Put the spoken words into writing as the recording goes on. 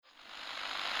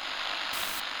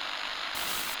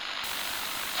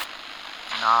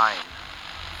9,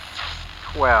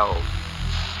 12,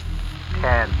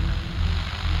 10,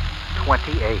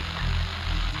 28,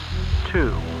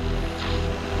 2,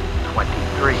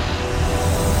 23.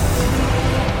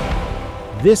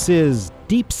 This is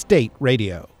Deep State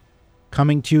Radio,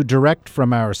 coming to you direct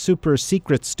from our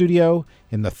super-secret studio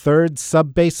in the third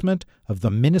sub-basement of the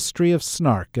Ministry of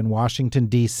Snark in Washington,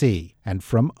 D.C., and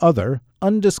from other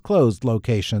undisclosed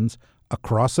locations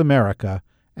across America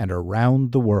and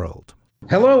around the world.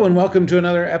 Hello and welcome to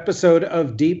another episode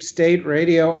of Deep State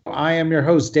Radio. I am your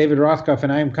host, David Rothkopf,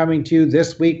 and I am coming to you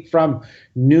this week from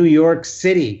New York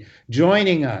City.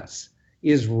 Joining us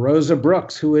is Rosa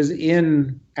Brooks, who is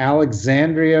in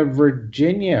Alexandria,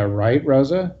 Virginia, right,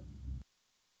 Rosa?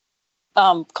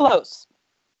 Close.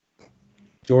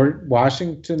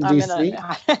 Washington, D.C.?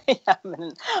 I'm in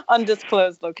an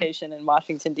undisclosed location in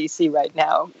Washington, D.C. right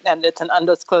now, and it's an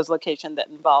undisclosed location that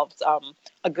involves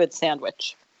a good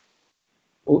sandwich.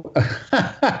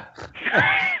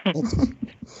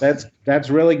 That's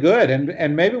really good,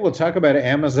 and maybe we'll talk about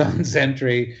Amazon's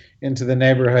entry into the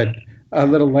neighborhood a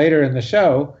little later in the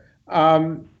show.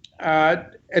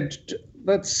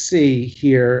 Let's see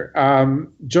here.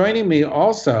 Joining me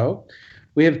also,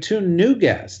 we have two new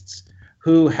guests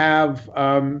who have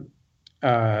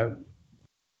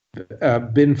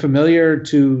been familiar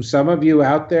to some of you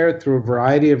out there through a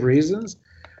variety of reasons,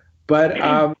 but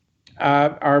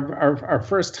our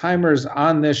first timers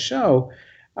on this show.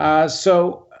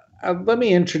 So let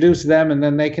me introduce them, and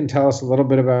then they can tell us a little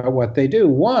bit about what they do.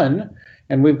 One,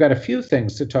 and we've got a few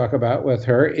things to talk about with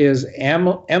her, is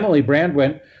Emily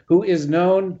Brandwin, who is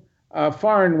known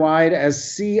far and wide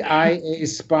as CIA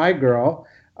spy girl,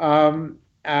 and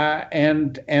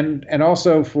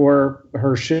also for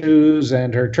her shoes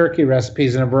and her turkey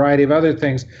recipes and a variety of other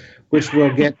things, which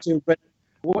we'll get to. But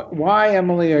why,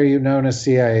 Emily, are you known as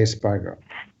CIA spy girl?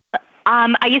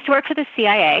 I used to work for the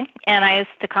CIA, and I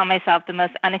used to call myself the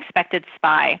most unexpected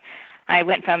spy. I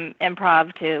went from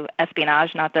improv to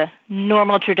espionage, not the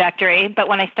normal trajectory. But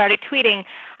when I started tweeting,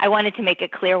 I wanted to make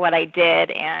it clear what I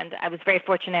did. And I was very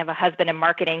fortunate to have a husband in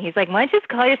marketing. He's like, why don't you just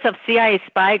call yourself CIA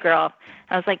spy girl?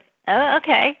 I was like, oh,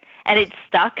 okay. And it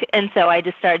stuck. And so I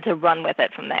just started to run with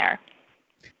it from there.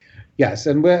 Yes.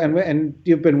 And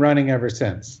you've been running ever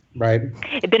since, right?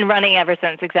 It's been running ever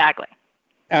since. Exactly.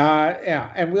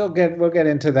 Yeah. And we'll get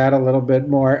into that a little bit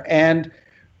more. And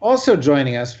also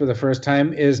joining us for the first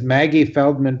time is Maggie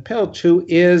Feldman-Pilch, who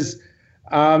is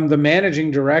the managing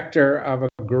director of a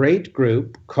great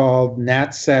group called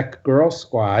NatSec Girl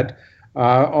Squad.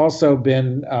 Also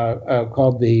been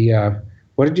called the,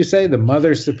 what did you say, the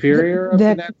Mother Superior of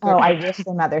the NatSec? Oh, I wish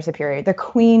the Mother Superior, the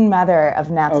Queen Mother of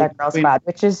NatSec Girl Squad,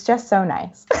 which is just so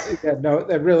nice. Yeah, no,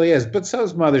 that really is. But so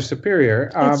is Mother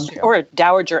Superior. Or a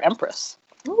Dowager Empress.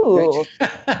 Ooh,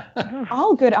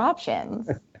 all good options.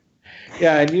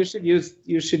 Yeah, and you should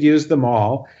use them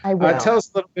all. I will. Tell us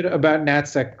a little bit about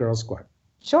NatSec Girl Squad.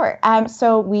 Sure.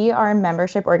 So we are a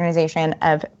membership organization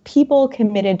of people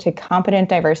committed to competent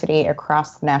diversity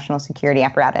across the national security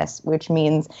apparatus, which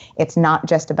means it's not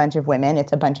just a bunch of women,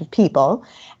 it's a bunch of people.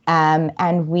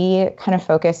 And we kind of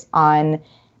focus on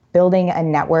building a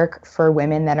network for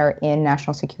women that are in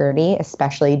national security,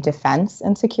 especially defense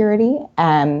and security.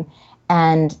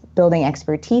 And building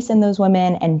expertise in those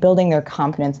women and building their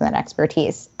confidence in that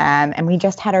expertise. And we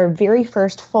just had our very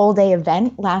first full day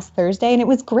event last Thursday, and it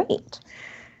was great.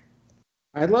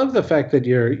 I love the fact that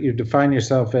you define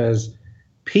yourself as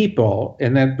people,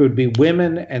 and that would be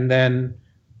women, and then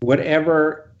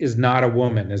whatever is not a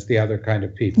woman is the other kind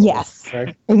of people. Yes,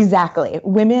 right? Exactly.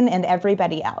 Women and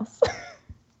everybody else.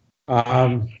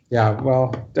 Yeah,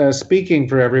 well, speaking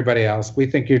for everybody else, we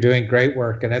think you're doing great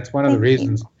work, and that's one of the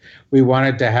reasons we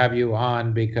wanted to have you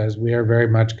on, because we are very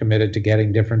much committed to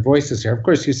getting different voices here. Of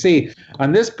course, you see,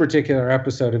 on this particular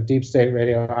episode of Deep State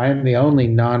Radio, I am the only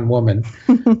non-woman,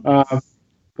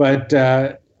 but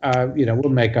we'll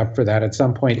make up for that at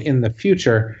some point in the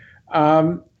future.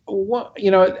 I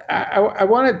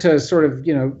wanted to sort of,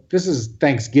 this is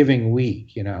Thanksgiving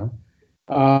week, and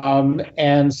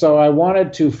so I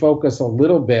wanted to focus a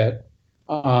little bit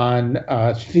on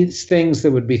things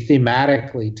that would be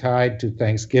thematically tied to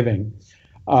Thanksgiving,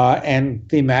 and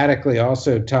thematically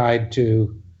also tied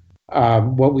to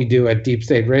what we do at Deep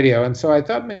State Radio. And so I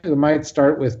thought maybe we might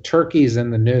start with turkeys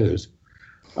in the news.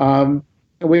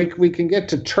 We can get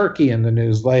to turkey in the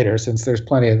news later, since there's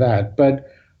plenty of that. But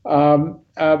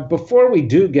before we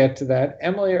do get to that,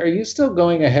 Emily, are you still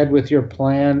going ahead with your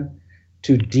plan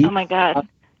to deep fry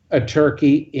a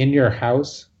turkey in your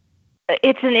house?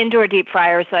 It's an indoor deep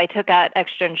fryer, so I took out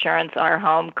extra insurance on our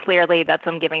home. Clearly, that's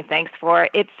what I'm giving thanks for.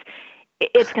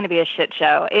 It's going to be a shit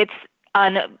show.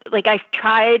 I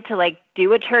tried to like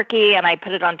do a turkey and I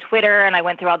put it on Twitter and I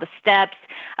went through all the steps.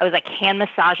 I was like hand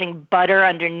massaging butter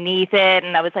underneath it.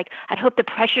 And I was like, I hope the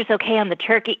pressure's okay on the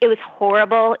turkey. It was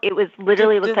horrible. It was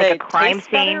literally looked like a crime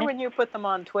taste better scene. when you put them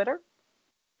on Twitter?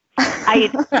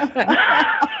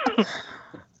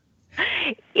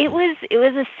 It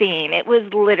was a scene. It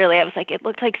was literally, I was like, it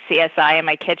looked like CSI in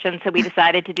my kitchen. So we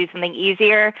decided to do something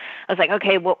easier. I was like,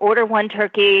 okay, we'll order one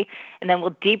turkey and then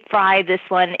we'll deep fry this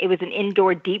one. It was an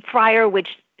indoor deep fryer,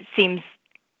 which seems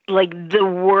like the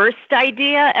worst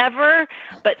idea ever.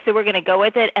 But so we're going to go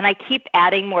with it. And I keep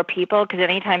adding more people because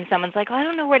anytime someone's like, oh, I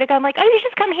don't know where to go, I'm like, oh, you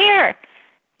just come here.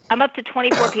 I'm up to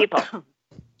 24 people.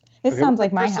 This sounds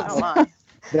like my house.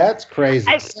 That's crazy.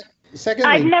 Secondly,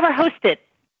 I've never hosted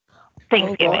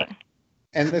Thanksgiving.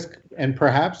 And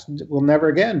perhaps we'll never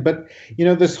again. But,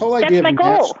 this whole idea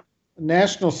of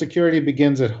national security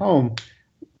begins at home.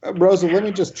 Rosa, let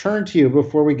me just turn to you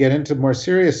before we get into more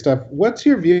serious stuff. What's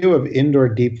your view of indoor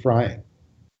deep frying?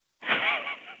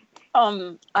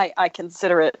 I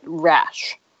consider it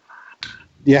rash.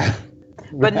 Yeah.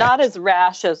 But not as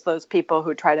rash as those people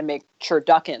who try to make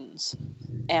turduckens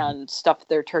and stuff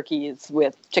their turkeys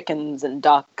with chickens and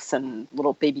ducks and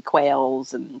little baby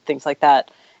quails and things like that.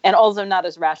 And also not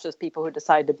as rash as people who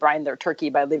decide to brine their turkey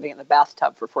by leaving it in the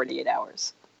bathtub for 48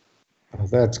 hours. Oh,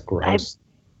 that's gross.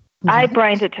 I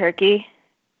brined a turkey.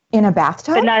 In a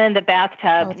bathtub? But not in the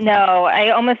bathtub. Oh. No, I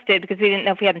almost did because we didn't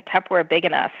know if we had a Tupperware big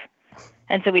enough.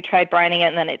 And so we tried brining it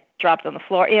and then it dropped on the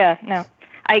floor. Yeah, no,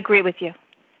 I agree with you.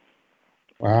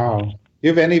 Wow. Do you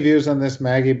have any views on this,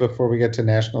 Maggie, before we get to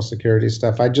national security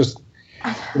stuff? I just,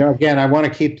 again, I want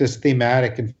to keep this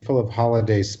thematic and full of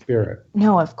holiday spirit.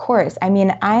 No, of course. I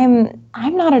mean, I'm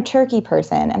not a turkey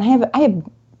person, and I have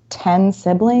 10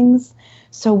 siblings,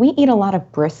 so we eat a lot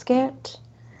of brisket.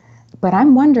 But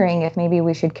I'm wondering if maybe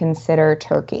we should consider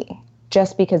turkey,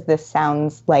 just because this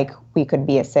sounds like we could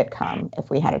be a sitcom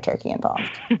if we had a turkey involved.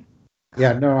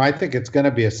 Yeah, no, I think it's going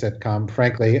to be a sitcom,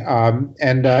 frankly. And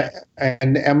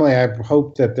Emily, I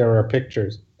hope that there are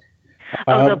pictures.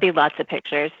 There'll be lots of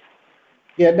pictures.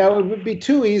 Yeah, no, it would be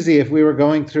too easy if we were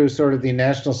going through sort of the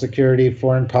national security,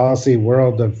 foreign policy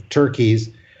world of turkeys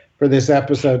for this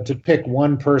episode to pick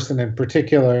one person in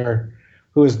particular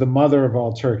who is the mother of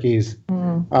all turkeys,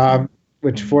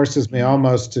 which forces me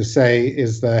almost to say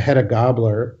is the Hedda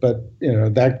Gabler. But,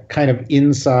 that kind of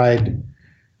inside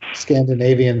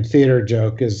Scandinavian theater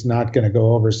joke is not going to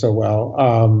go over so well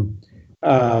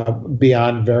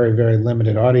beyond very, very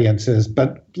limited audiences.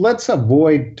 But let's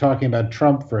avoid talking about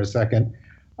Trump for a second.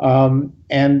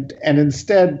 And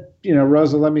instead,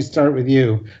 Rosa, let me start with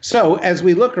you. So as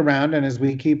we look around and as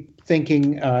we keep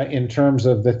thinking in terms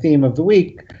of the theme of the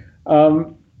week,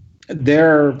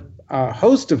 there are a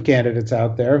host of candidates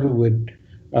out there who would,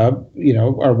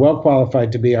 are well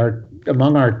qualified to be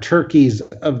among our turkeys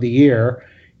of the year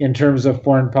in terms of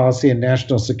foreign policy and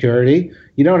national security.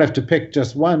 You don't have to pick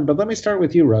just one, but let me start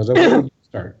with you, Rosa. Where would you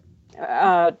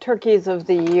start? Turkeys of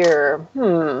the year.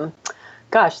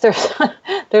 Gosh, there's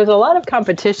a lot of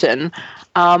competition.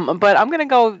 But I'm gonna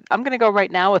go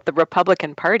right now with the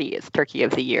Republican Party as Turkey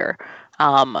of the Year.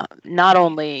 Not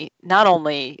only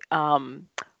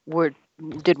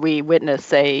did we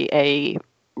witness a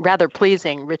rather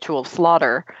pleasing ritual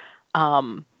slaughter,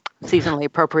 seasonally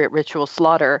appropriate ritual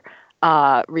slaughter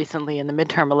recently in the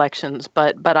midterm elections,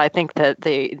 but I think that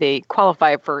they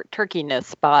qualify for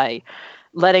turkeyness by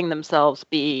letting themselves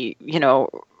be,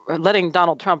 letting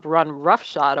Donald Trump run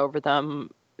roughshod over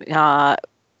them,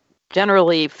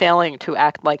 generally failing to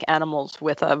act like animals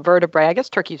with a vertebrae. I guess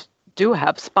turkeys do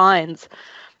have spines,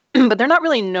 but they're not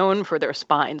really known for their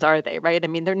spines, are they? Right? I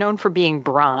mean, they're known for being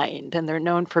brined and they're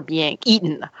known for being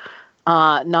eaten,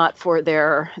 not for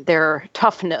their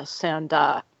toughness and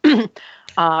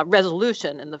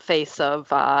resolution in the face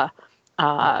of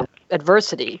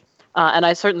adversity. And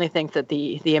I certainly think that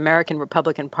the American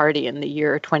Republican Party in the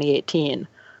year 2018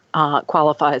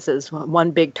 qualifies as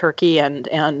one big turkey, and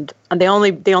the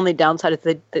only downside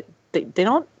is they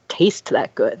don't taste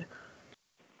that good.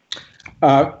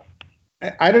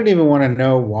 I don't even want to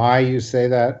know why you say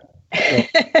that.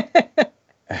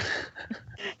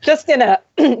 Just in a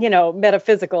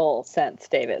metaphysical sense,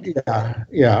 David.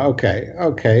 Yeah.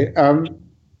 Okay.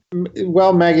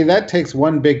 Well, Maggie, that takes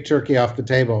one big turkey off the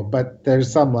table, but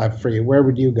there's some left for you. Where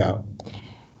would you go?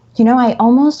 I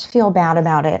almost feel bad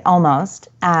about it,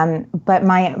 but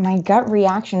my gut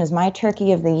reaction is my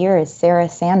turkey of the year is Sarah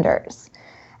Sanders,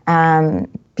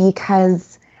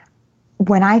 because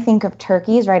when I think of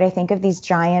turkeys, right, I think of these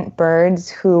giant birds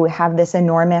who have this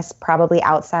enormous, probably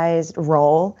outsized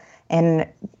role in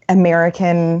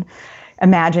American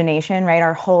imagination, right?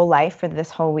 Our whole life for this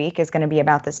whole week is going to be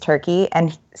about this turkey.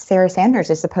 And Sarah Sanders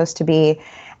is supposed to be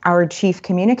our chief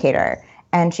communicator.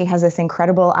 And she has this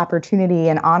incredible opportunity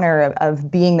and honor of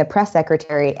being the press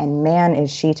secretary. And man, is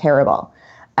she terrible.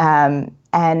 And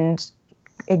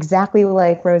exactly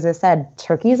like Rosa said,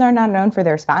 turkeys are not known for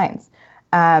their spines.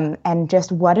 And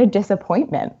just what a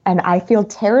disappointment. And I feel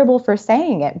terrible for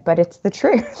saying it, but it's the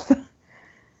truth.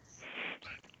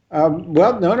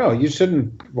 Well, no, you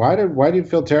shouldn't. Why do you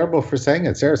feel terrible for saying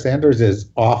it? Sarah Sanders is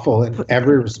awful in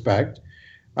every respect.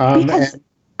 Because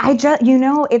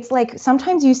it's like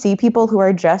sometimes you see people who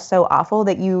are just so awful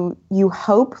that you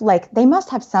hope like they must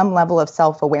have some level of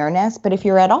self-awareness. But if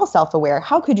you're at all self-aware,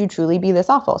 how could you truly be this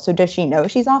awful? So does she know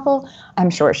she's awful? I'm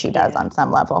sure she does on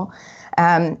some level.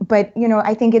 But,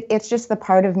 I think it's just the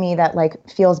part of me that like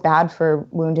feels bad for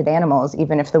wounded animals,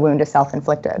 even if the wound is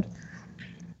self-inflicted.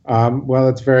 Well,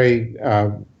 it's very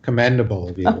commendable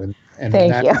of you. And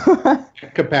Thank in that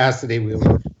capacity, we will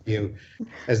refer to you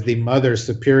as the mother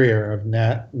superior of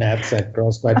NatSec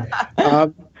Girls. But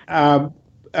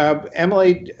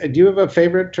Emily, do you have a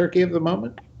favorite turkey of the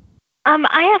moment?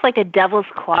 I have like a devil's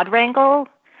quadrangle.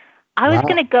 I was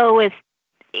going to go with,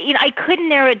 I couldn't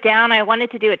narrow it down. I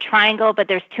wanted to do a triangle, but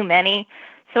there's too many.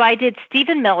 So I did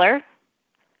Stephen Miller,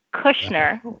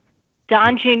 Kushner,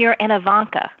 Don Jr., and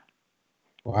Ivanka.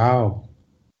 Wow.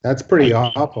 That's pretty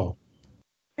awful.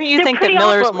 Do you think that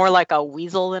Miller's more like a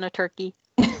weasel than a turkey?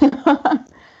 Oh,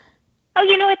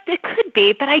 it could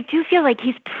be, but I do feel like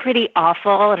he's pretty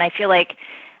awful. And I feel like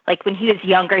when he was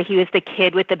younger, he was the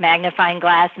kid with the magnifying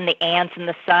glass and the ants and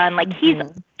the sun. Like he's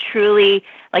truly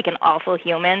like an awful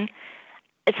human.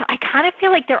 So I kind of feel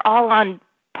like they're all on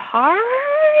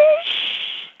par-ish.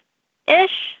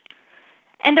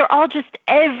 And they're all just,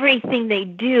 everything they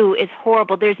do is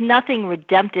horrible. There's nothing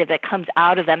redemptive that comes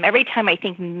out of them. Every time I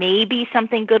think maybe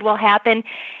something good will happen,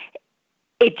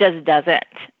 it just doesn't.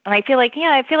 And I feel like,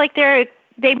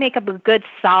 they make up a good,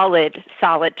 solid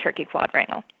turkey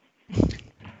quadrangle.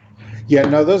 Yeah,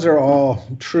 no, those are all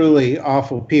truly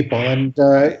awful people. And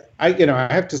I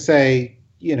have to say,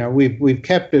 we've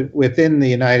kept it within the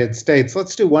United States.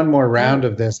 Let's do one more round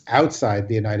of this outside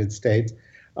the United States.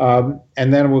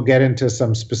 And then we'll get into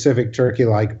some specific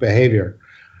turkey-like behavior.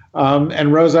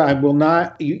 And Rosa, I will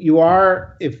not. You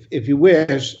are, if you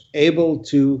wish, able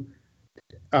to,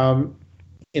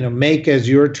 make as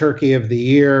your turkey of the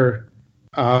year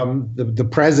the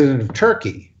president of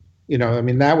Turkey.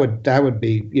 That would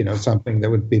be something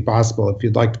that would be possible if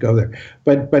you'd like to go there.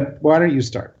 But why don't you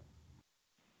start?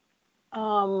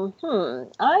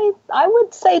 I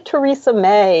would say Theresa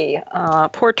May.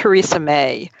 Poor Theresa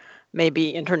May. Maybe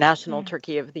International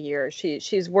Turkey of the Year.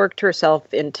 She's worked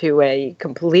herself into a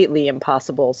completely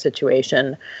impossible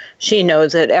situation. She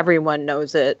knows it. Everyone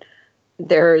knows it.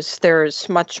 There's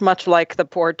much like the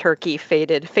poor turkey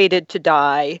fated to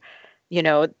die.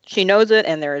 She knows it,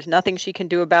 and there is nothing she can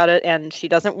do about it. And she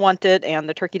doesn't want it, and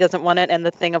the turkey doesn't want it. And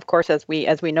the thing, of course, as we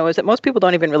know, is that most people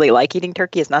don't even really like eating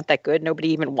turkey. It's not that good. Nobody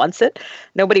even wants it.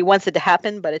 Nobody wants it to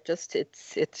happen, but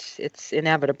it's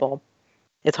inevitable.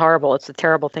 It's horrible. It's a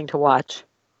terrible thing to watch.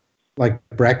 Like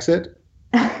Brexit?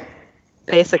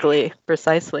 Basically,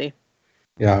 precisely.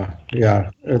 Yeah.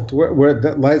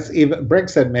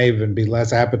 Brexit may even be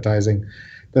less appetizing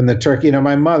than the turkey.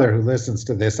 My mother, who listens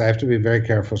to this, I have to be very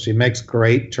careful. She makes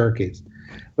great turkeys.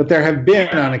 But there have been,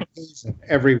 on occasion,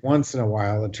 every once in a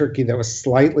while, a turkey that was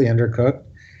slightly undercooked.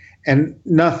 And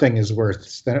nothing is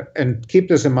worse than, and keep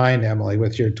this in mind, Emily,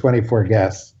 with your 24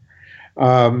 guests.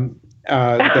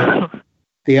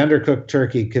 The undercooked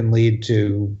turkey can lead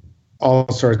to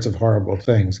all sorts of horrible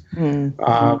things. And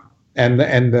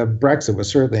the Brexit was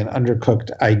certainly an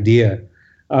undercooked idea.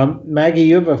 Maggie,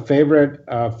 you have a favorite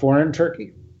foreign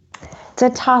turkey? It's a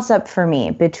toss-up for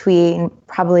me between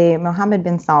probably Mohammed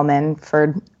bin Salman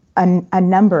for a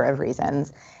number of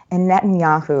reasons, and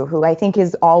Netanyahu, who I think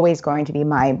is always going to be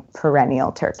my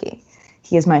perennial turkey.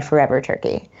 He is my forever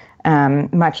turkey.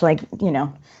 Much like,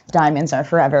 diamonds are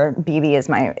forever, Bibi is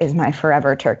my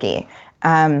forever turkey.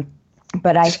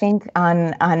 But I think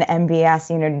on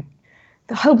MBS,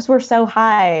 the hopes were so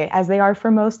high, as they are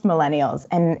for most millennials,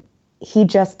 and he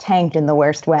just tanked in the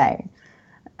worst way.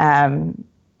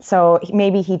 So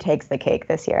maybe he takes the cake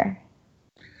this year.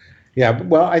 Yeah,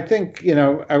 well, I think,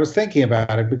 I was thinking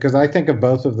about it because I think of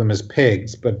both of them as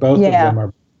pigs, but both of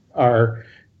them are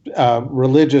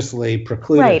religiously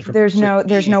precluded. Right. There's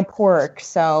no pork,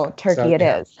 so turkey it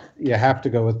is. You have to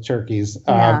go with turkeys.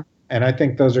 Yeah. And I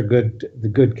think those are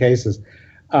good cases,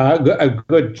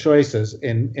 good choices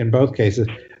in both cases.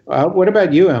 What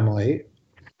about you, Emily?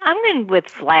 I'm going with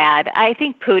Vlad. I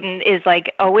think Putin is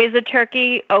like always a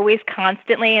turkey, always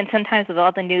constantly. And sometimes with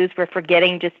all the news, we're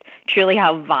forgetting just truly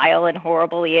how vile and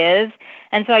horrible he is.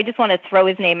 And so I just want to throw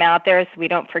his name out there so we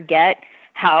don't forget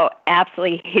how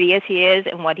absolutely hideous he is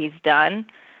and what he's done.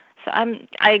 So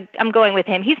I'm going with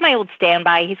him. He's my old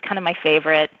standby. He's kind of my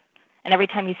favorite. And every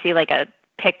time you see like a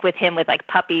pic with him with like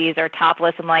puppies or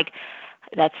topless, I'm like,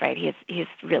 that's right. He's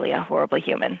really a horrible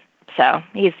human. So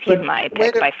he's my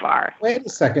pick by far. Wait a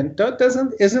second.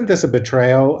 Isn't this a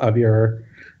betrayal of your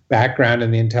background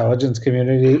in the intelligence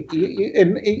community?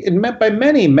 By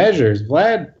many measures,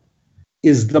 Vlad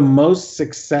is the most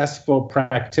successful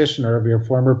practitioner of your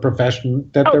former profession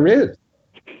that there is.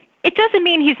 It doesn't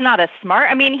mean he's not as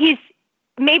smart. I mean, he's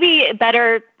maybe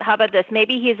better. How about this?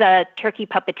 Maybe he's a turkey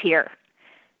puppeteer,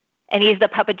 and he's the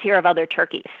puppeteer of other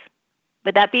turkeys.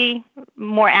 Would that be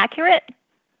more accurate?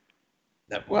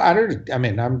 Well,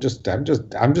 I'm just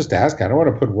asking. I don't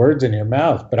want to put words in your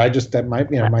mouth, but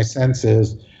my sense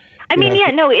is. I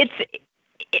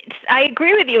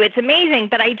agree with you. It's amazing,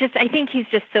 but I think he's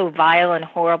just so vile and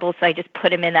horrible. So I just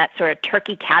put him in that sort of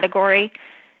turkey category.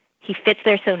 He fits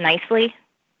there so nicely.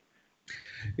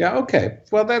 Yeah. Okay.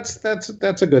 Well, that's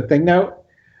a good thing. Now,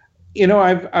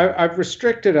 I've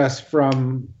restricted us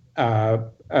from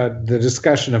the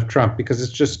discussion of Trump because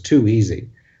it's just too easy.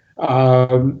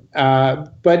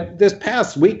 But this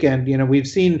past weekend, we've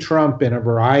seen Trump in a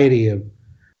variety of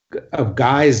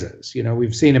guises.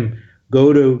 We've seen him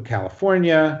go to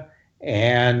California,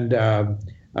 and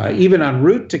even en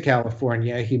route to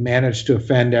California, he managed to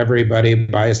offend everybody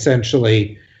by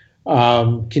essentially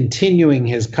continuing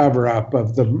his cover-up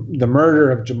of the murder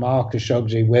of Jamal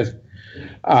Khashoggi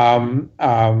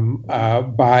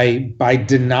by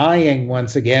denying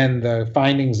once again the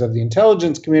findings of the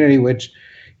intelligence community, which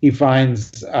he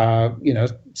finds,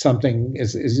 something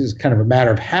is kind of a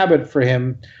matter of habit for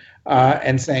him,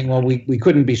 and saying, well, we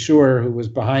couldn't be sure who was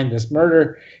behind this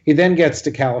murder. He then gets to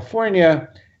California,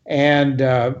 and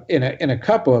in a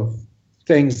couple of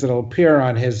things that'll appear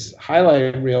on his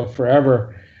highlight reel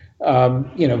forever,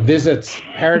 visits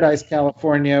Paradise,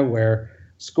 California, where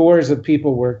scores of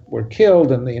people were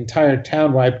killed and the entire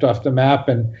town wiped off the map,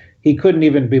 and he couldn't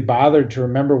even be bothered to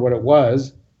remember what it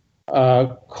was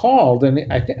called.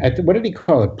 And I think what did he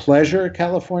call it? Pleasure,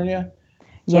 California?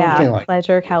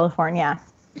 Pleasure, California.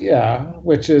 Yeah,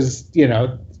 which is,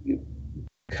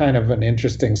 kind of an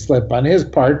interesting slip on his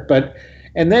part.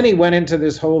 And then he went into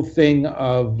this whole thing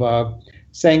of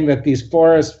saying that these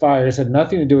forest fires had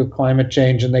nothing to do with climate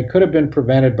change and they could have been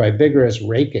prevented by vigorous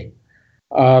raking,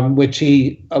 which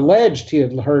he alleged he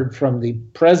had heard from the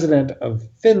president of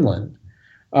Finland.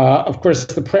 Of course,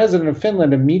 the president of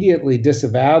Finland immediately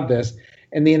disavowed this,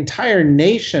 and the entire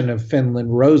nation of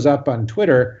Finland rose up on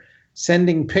Twitter,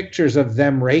 sending pictures of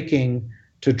them raking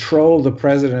to troll the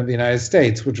president of the United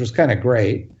States, which was kind of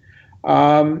great.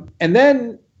 And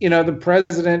then, the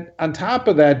president, on top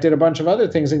of that, did a bunch of other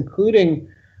things, including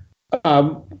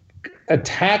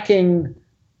attacking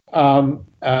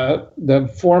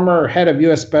the former head of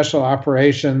U.S. Special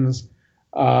Operations,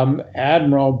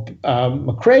 Admiral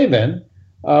McRaven,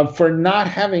 for not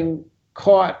having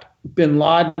caught bin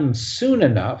Laden soon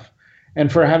enough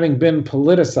and for having been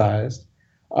politicized.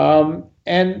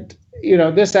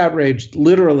 This outraged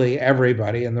literally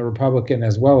everybody in the Republican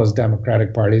as well as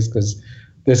Democratic parties because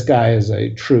this guy is a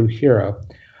true hero.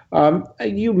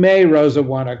 You may, Rosa,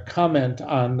 want to comment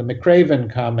on the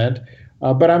McRaven comment,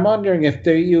 but I'm wondering if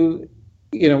you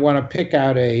want to pick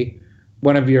out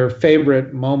one of your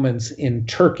favorite moments in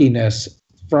turkeyness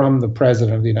from the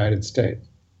president of the United States.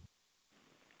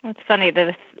 It's funny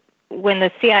that when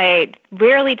the CIA,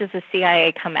 rarely does the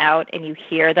CIA come out and you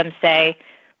hear them say,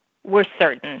 we're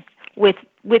certain, with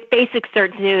basic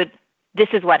certainty, this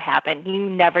is what happened. You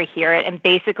never hear it. And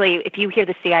basically, if you hear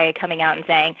the CIA coming out and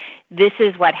saying, this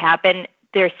is what happened,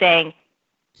 they're saying,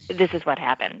 this is what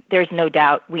happened. There's no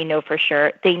doubt. We know for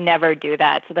sure. They never do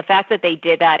that. So the fact that they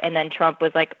did that and then Trump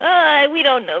was like, we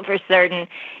don't know for certain,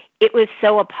 it was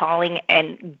so appalling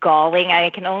and galling. I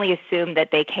can only assume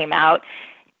that they came out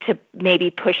to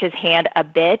maybe push his hand a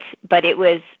bit, but it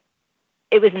was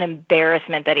an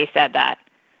embarrassment that he said that.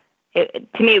 To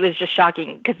me, it was just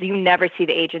shocking because you never see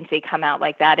the agency come out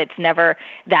like that. It's never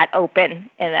that open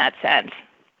in that sense.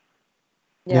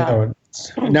 Yeah.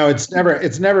 No, it's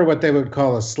never what they would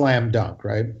call a slam dunk,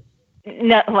 right?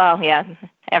 No, well, yeah.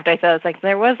 After I said it, I was like,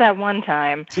 there was that one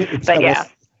time, but yeah.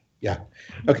 Yeah.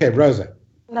 Okay, Rosa.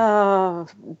 The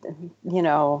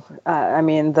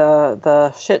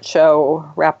shit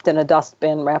show wrapped in a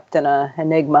dustbin, wrapped in a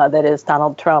enigma that is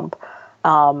Donald Trump,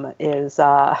 is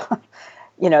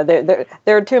there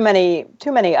are too many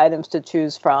items to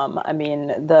choose from. I mean,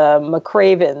 the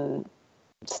McRaven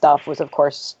stuff was, of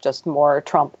course, just more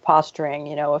Trump posturing.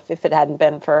 If it hadn't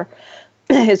been for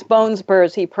his bone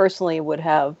spurs, he personally would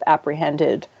have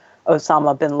apprehended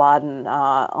Osama bin Laden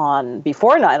on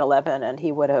before 9/11, and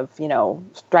he would have,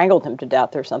 strangled him to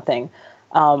death or something.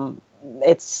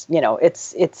 It's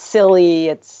silly.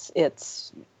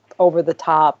 It's over the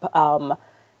top.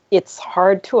 It's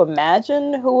hard to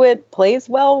imagine who it plays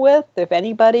well with, if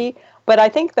anybody. But I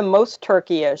think the most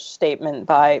Turkey-ish statement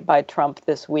by Trump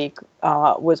this week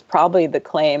was probably the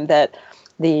claim that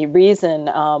the reason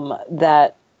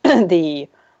that the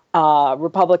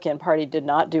Republican Party did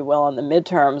not do well in the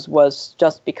midterms was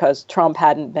just because Trump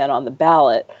hadn't been on the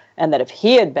ballot, and that if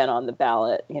he had been on the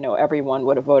ballot, everyone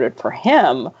would have voted for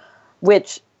him,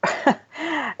 which,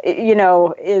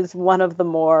 is one of the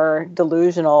more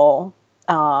delusional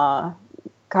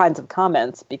kinds of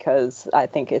comments, because I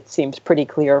think it seems pretty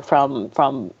clear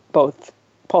from both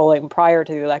polling prior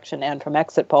to the election and from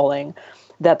exit polling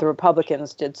that the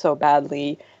Republicans did so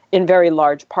badly in very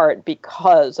large part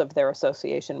because of their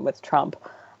association with Trump.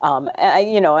 And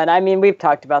I mean, we've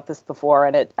talked about this before,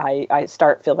 and I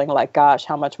start feeling like, gosh,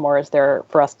 how much more is there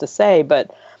for us to say?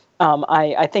 But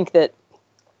I think that,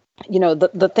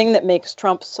 the thing that makes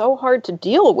Trump so hard to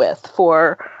deal with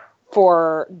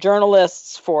for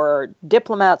journalists, for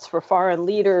diplomats, for foreign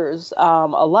leaders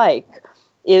alike,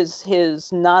 is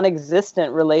his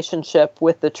non-existent relationship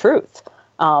with the truth.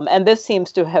 And this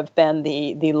seems to have been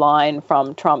the line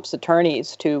from Trump's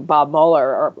attorneys to Bob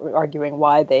Mueller, arguing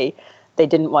why they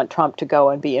didn't want Trump to go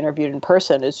and be interviewed in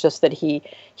person. It's just that he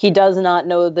does not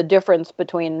know the difference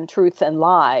between truth and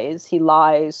lies. He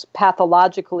lies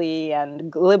pathologically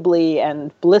and glibly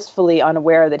and blissfully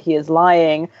unaware that he is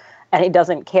lying, and he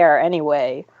doesn't care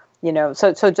anyway.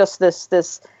 So just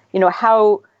this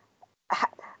how.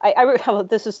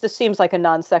 This seems like a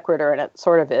non sequitur, and it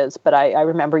sort of is. But I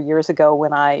remember years ago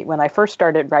when I first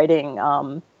started writing,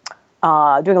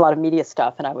 doing a lot of media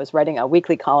stuff, and I was writing a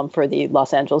weekly column for the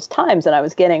Los Angeles Times, and I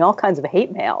was getting all kinds of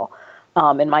hate mail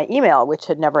in my email, which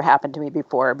had never happened to me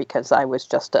before because I was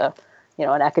just an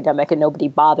academic, and nobody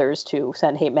bothers to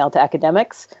send hate mail to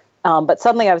academics. But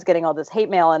suddenly I was getting all this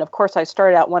hate mail, and of course I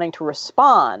started out wanting to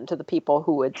respond to the people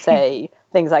who would say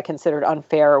things I considered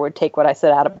unfair or would take what I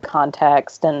said out of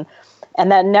context, and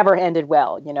that never ended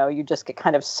well. You just get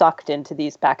kind of sucked into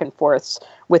these back and forths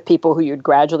with people who you'd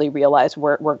gradually realize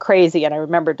were crazy. And I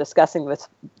remember discussing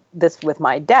this with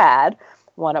my dad,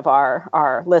 one of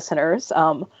our listeners,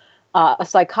 a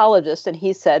psychologist, and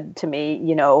he said to me,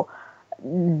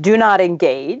 do not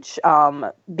engage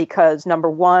because number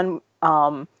one,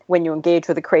 when you engage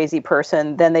with a crazy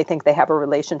person, then they think they have a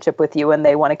relationship with you and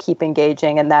they want to keep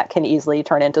engaging, and that can easily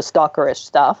turn into stalkerish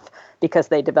stuff because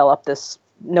they develop this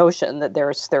notion that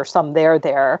there's some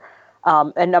there.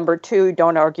 And number two,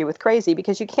 don't argue with crazy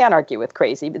because you can't argue with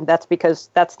crazy. That's because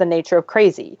that's the nature of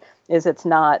crazy, is it's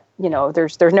not,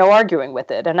 there's no arguing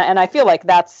with it. And I feel like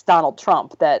that's Donald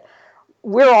Trump, that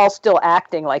we're all still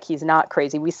acting like he's not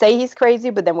crazy. We say he's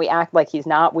crazy, but then we act like he's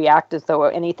not. We act as though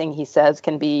anything he says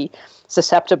can be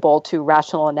susceptible to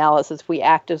rational analysis. We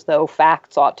act as though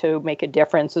facts ought to make a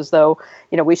difference, as though,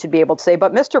 we should be able to say,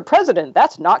 but Mr. President,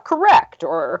 that's not correct,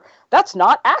 or that's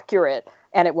not accurate,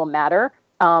 and it will matter.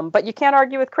 But you can't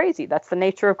argue with crazy. That's the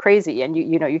nature of crazy. And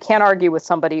you can't argue with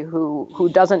somebody who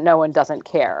doesn't know and doesn't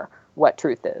care what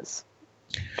truth is.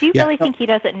 Do you really think he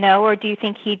doesn't know, or do you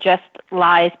think he just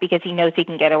lies because he knows he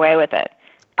can get away with it?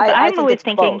 I'm always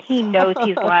thinking both. He knows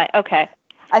he's lying. Okay.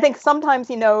 I think sometimes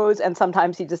he knows, and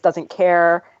sometimes he just doesn't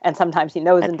care, and sometimes he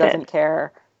knows and doesn't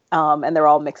care, and they're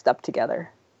all mixed up together.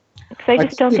 So I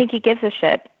just don't think he gives a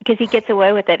shit, because he gets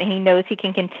away with it, and he knows he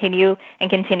can continue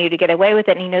to get away with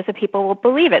it, and he knows that people will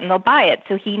believe it and they'll buy it.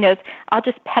 So he knows, I'll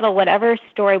just peddle whatever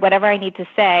story, whatever I need to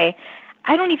say.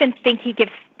 I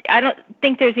don't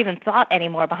think there's even thought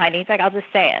anymore behind it. He's like, I'll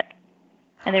just say it.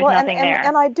 And there's nothing there.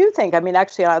 And I do think,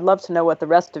 actually, I'd love to know what the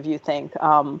rest of you think.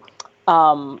 A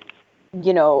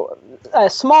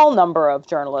small number of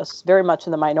journalists, very much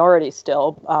in the minority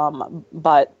still,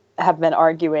 but have been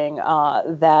arguing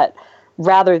that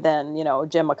rather than,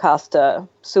 Jim Acosta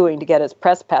suing to get his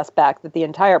press pass back, that the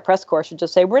entire press corps should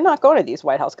just say, we're not going to these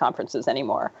White House conferences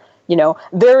anymore.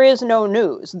 There is no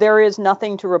news. There is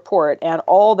nothing to report. And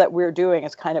all that we're doing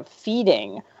is kind of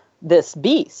feeding this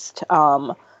beast,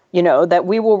 that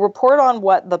we will report on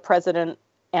what the president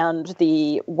and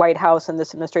the White House and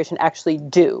this administration actually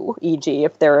do, e.g.,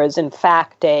 if there is, in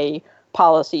fact, a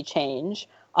policy change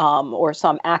or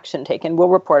some action taken, we'll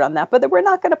report on that. But we're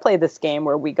not going to play this game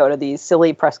where we go to these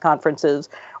silly press conferences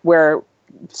where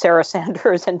Sarah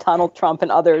Sanders and Donald Trump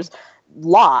and others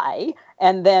lie.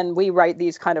 And then we write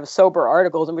these kind of sober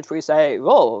articles in which we say,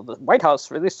 well, the White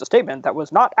House released a statement that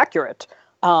was not accurate.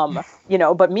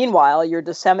 But meanwhile, you're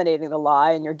disseminating the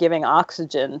lie and you're giving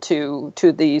oxygen to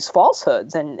these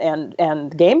falsehoods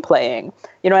and game playing.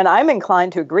 And I'm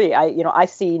inclined to agree. I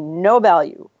see no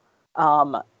value.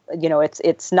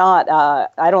 It's not.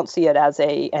 I don't see it as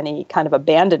any kind of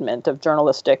abandonment of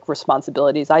journalistic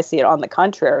responsibilities. I see it on the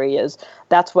contrary, as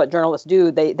that's what journalists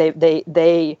do.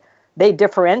 They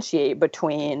differentiate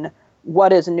between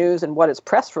what is news and what is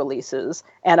press releases.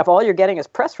 And if all you're getting is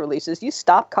press releases, you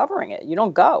stop covering it. You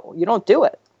don't go. You don't do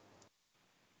it.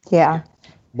 Yeah.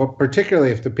 Well, particularly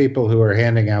if the people who are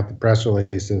handing out the press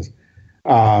releases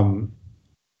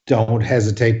don't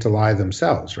hesitate to lie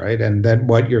themselves, right? And then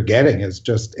what you're getting is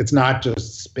it's not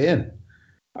just spin.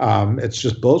 It's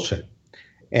just bullshit.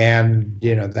 And,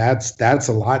 that's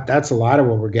a lot. That's a lot of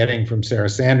what we're getting from Sarah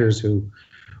Sanders, who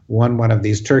won one of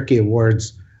these Turkey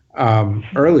Awards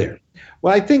earlier.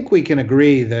 Well, I think we can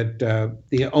agree that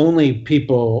the only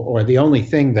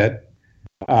thing that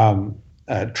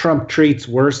Trump treats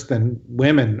worse than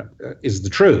women is the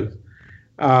truth,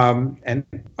 and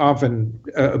often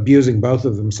abusing both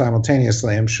of them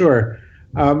simultaneously, I'm sure.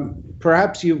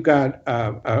 Perhaps you've got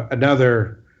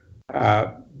another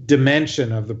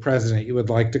dimension of the president you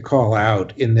would like to call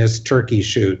out in this Turkey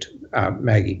shoot,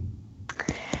 Maggie.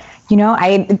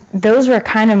 Those were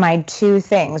kind of my two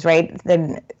things, right?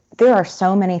 There are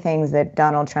so many things that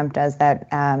Donald Trump does that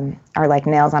are like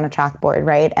nails on a chalkboard,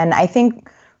 right? And I think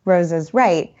Rosa's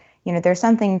right. There's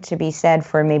something to be said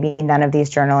for maybe none of these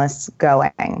journalists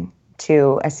going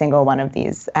to a single one of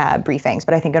these briefings,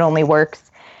 but I think it only works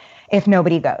if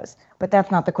nobody goes. But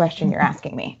that's not the question you're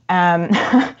asking me.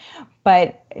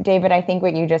 But David, I think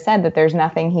what you just said, that there's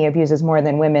nothing he abuses more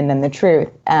than women than the truth,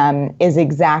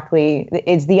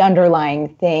 is the underlying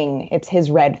thing. It's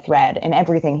his red thread in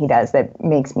everything he does that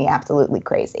makes me absolutely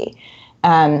crazy.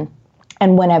 And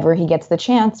whenever he gets the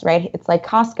chance, right, it's like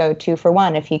Costco, 2 for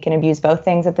 1. If he can abuse both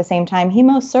things at the same time, he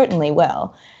most certainly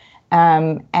will.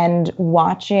 And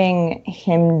watching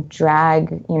him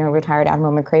drag, retired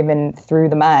Admiral McRaven through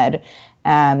the mud,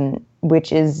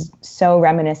 which is so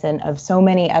reminiscent of so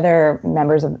many other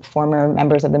former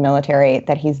members of the military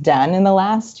that he's done in the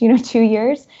last, 2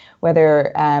 years,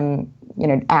 whether,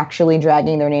 actually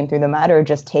dragging their name through the mud or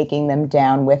just taking them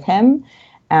down with him,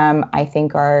 I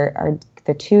think are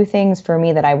the two things for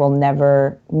me that I will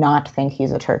never not think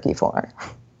he's a turkey for.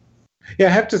 Yeah,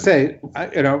 I have to say,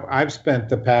 I've spent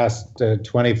the past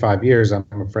 25 years, I'm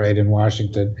afraid, in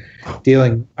Washington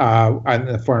dealing on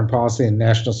the foreign policy and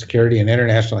national security and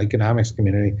international economics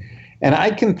community. And I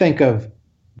can think of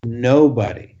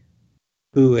nobody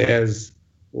who is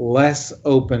less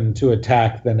open to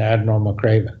attack than Admiral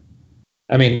McRaven.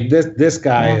 I mean, this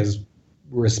guy is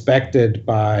respected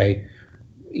by,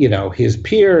 his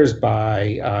peers,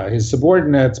 by his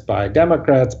subordinates, by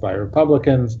Democrats, by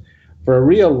Republicans, for a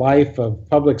real life of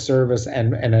public service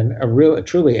and a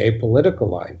truly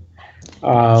apolitical life,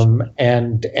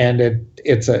 and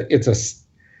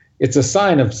it's a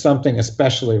sign of something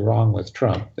especially wrong with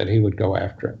Trump that he would go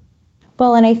after him.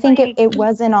 Well, and I think it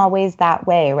wasn't always that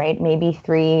way, right? Maybe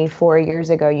 3-4 years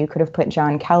ago, you could have put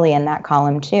John Kelly in that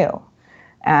column too,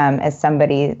 as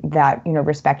somebody that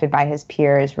respected by his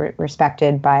peers,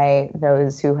 respected by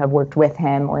those who have worked with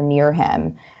him or near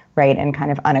him. Right, and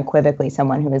kind of unequivocally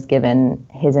someone who has given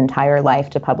his entire life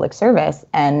to public service,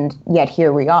 and yet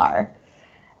here we are.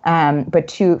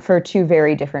 But for two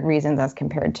very different reasons as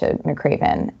compared to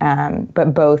McRaven,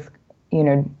 but both,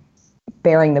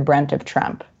 bearing the brunt of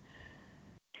Trump.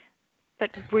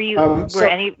 But were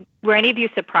any of you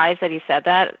surprised that he said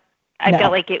that? I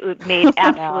felt like it made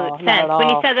absolute sense when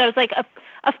he said that. I was like,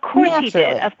 of course he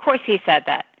did. Of course he said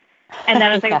that. And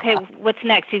then I was like, okay, what's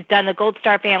next? He's done the Gold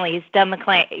Star family. He's done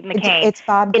McCain. It's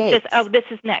Bob Gates. This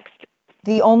is next.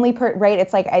 The only right?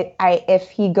 It's like if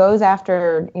he goes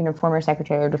after former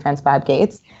Secretary of Defense Bob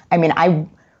Gates, I mean,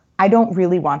 I don't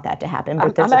really want that to happen,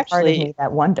 but there's a part of me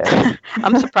that wonders.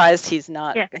 I'm surprised he's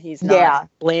not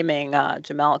blaming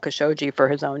Jamal Khashoggi for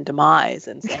his own demise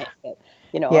and saying that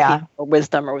if he had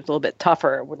wisdom or was a little bit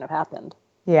tougher, it wouldn't have happened.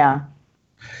 Yeah.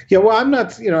 Yeah, well, I'm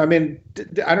not,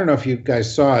 I don't know if you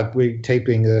guys saw it. We're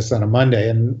taping this on a Monday,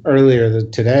 and earlier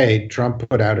today, Trump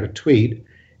put out a tweet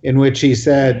in which he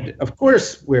said, of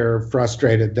course, we're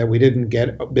frustrated that we didn't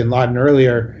get bin Laden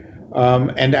earlier.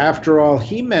 And after all,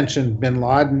 he mentioned bin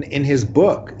Laden in his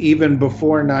book, even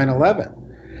before 9/11,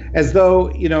 as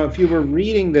though, if you were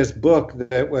reading this book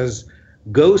that was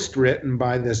ghost written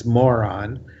by this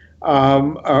moron,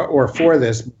 or for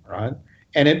this moron,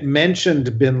 and it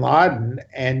mentioned bin Laden,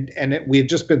 and we had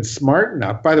just been smart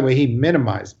enough. By the way, he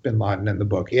minimized bin Laden in the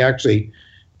book. He actually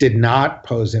did not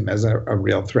pose him as a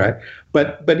real threat.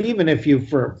 But even if you,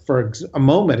 for a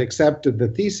moment, accepted the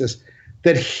thesis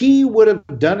that he would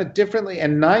have done it differently,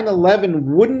 and 9/11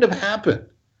 wouldn't have happened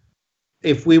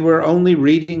if we were only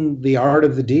reading The Art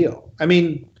of the Deal. I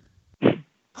mean,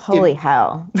 holy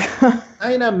hell.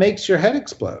 China makes your head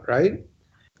explode, right?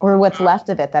 Or what's left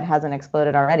of it that hasn't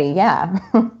exploded already. Yeah.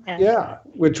 Yeah,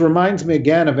 which reminds me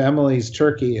again of Emily's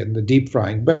turkey and the deep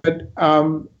frying. But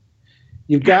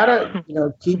you've got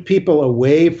to keep people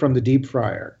away from the deep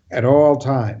fryer at all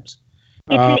times.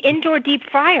 It's an indoor deep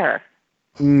fryer.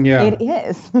 Yeah, it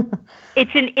is.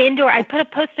 It's an indoor. I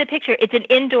posted a picture. It's an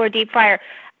indoor deep fryer.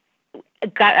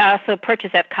 Got also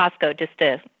purchased at Costco, just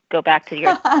to go back to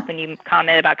your when you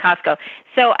commented about Costco.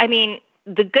 So I mean,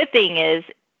 the good thing is,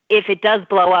 if it does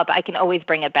blow up, I can always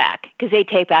bring it back because they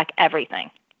take back everything.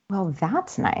 Well,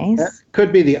 that's nice. That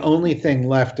could be the only thing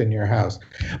left in your house.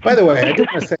 By the way, I do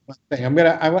want to say one thing.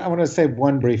 I want to say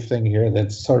one brief thing here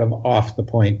that's sort of off the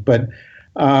point, but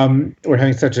we're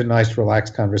having such a nice,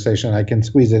 relaxed conversation. I can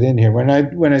squeeze it in here. When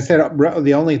I said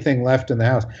the only thing left in the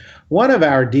house, one of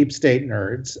our deep state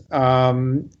nerds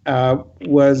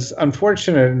was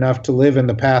unfortunate enough to live in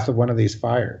the path of one of these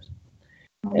fires,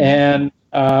 and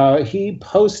he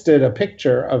posted a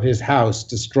picture of his house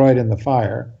destroyed in the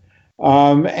fire.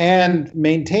 And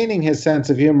maintaining his sense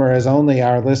of humor as only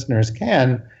our listeners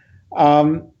can,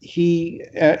 he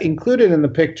included in the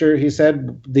picture, he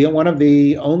said, one of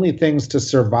the only things to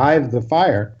survive the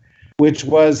fire, which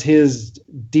was his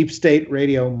deep state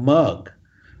radio mug.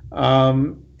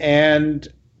 And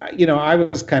I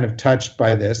was kind of touched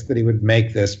by this, that he would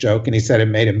make this joke. And he said it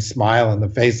made him smile in the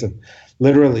face of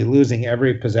literally losing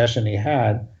every possession he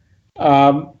had.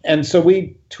 And so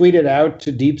we tweeted out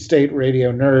to Deep State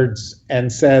Radio nerds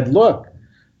and said, look,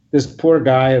 this poor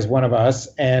guy is one of us,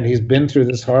 and he's been through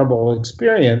this horrible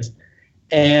experience.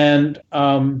 And,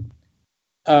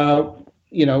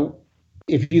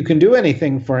 if you can do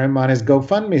anything for him on his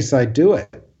GoFundMe site, do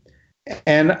it.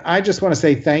 And I just want to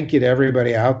say thank you to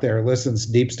everybody out there who listens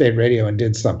to Deep State Radio and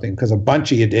did something, because a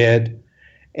bunch of you did.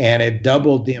 And it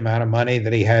doubled the amount of money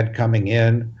that he had coming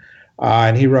in.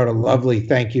 And he wrote a lovely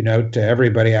thank you note to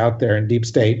everybody out there in Deep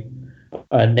State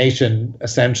Nation,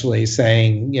 essentially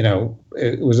saying,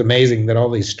 it was amazing that all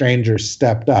these strangers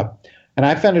stepped up. And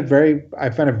I found it very,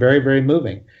 very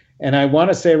moving. And I want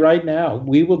to say right now,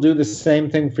 we will do the same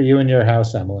thing for you in your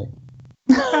house, Emily.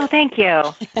 Oh, thank you.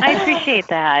 I appreciate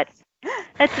that.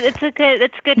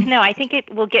 It's good to know. I think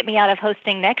it will get me out of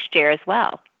hosting next year as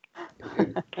well.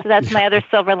 So that's my other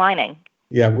silver lining.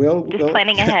 Yeah, we'll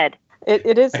planning ahead.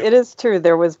 It is true.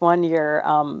 There was one year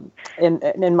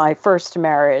in my first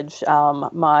marriage,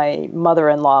 my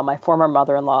mother-in-law, my former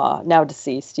mother-in-law, now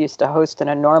deceased, used to host an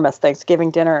enormous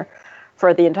Thanksgiving dinner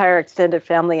for the entire extended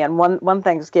family. And one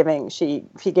Thanksgiving, she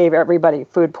gave everybody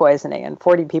food poisoning, and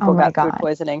 40 people got food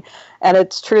poisoning. And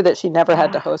it's true that she never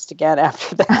had to host again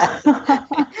after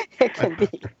that. It can be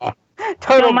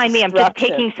total Don't mind me. I'm just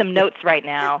taking some notes right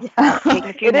now. Yeah. Taking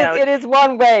a few notes. It is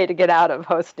one way to get out of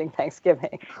hosting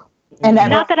Thanksgiving. And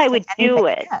not that I would do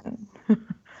it.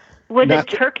 Was it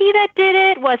turkey that did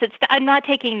it? I'm not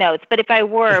taking notes, but if I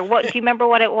were, do you remember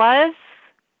what it was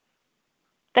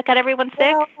that got everyone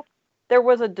sick? Well, there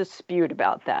was a dispute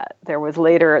about that. There was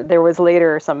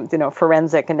later some,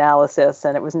 forensic analysis,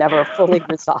 and it was never fully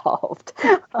resolved.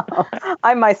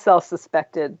 I myself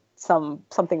suspected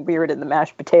something weird in the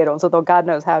mashed potatoes, although God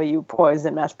knows how you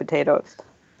poison mashed potatoes.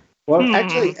 Well,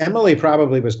 actually, Emily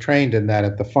probably was trained in that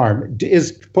at the farm.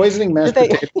 Is poisoning mashed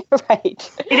potatoes?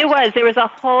 Right. It was. There was a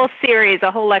whole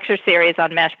lecture series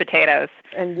on mashed potatoes.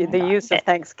 And the use of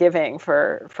Thanksgiving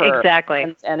for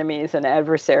exactly enemies and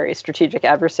adversaries, strategic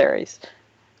adversaries.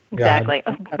 Exactly.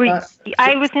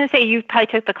 I was going to say you probably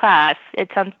took the class. It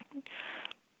sounds.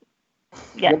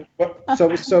 Yeah.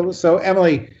 So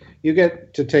Emily, you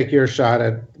get to take your shot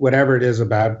at whatever it is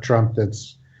about Trump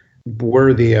that's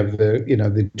worthy of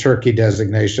the turkey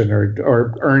designation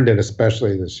or earned it,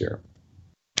 especially this year.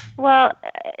 Well,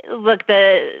 look,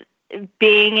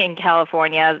 being in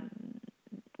California,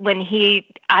 it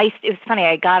was funny,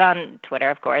 I got on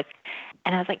Twitter, of course,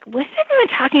 and I was like, what is everyone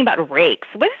talking about rakes?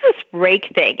 What is this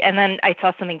rake thing? And then I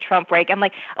saw something Trump rake. I'm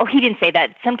like, oh, he didn't say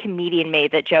that. Some comedian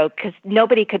made that joke, because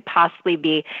nobody could possibly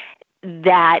be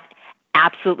that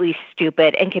absolutely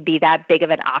stupid and could be that big of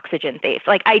an oxygen thief.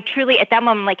 Like, I truly, at that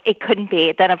moment, like, it couldn't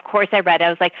be. Then, of course, I read it. I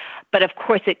was like, but of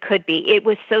course it could be. It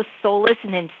was so soulless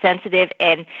and insensitive,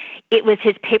 and it was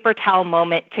his paper towel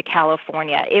moment to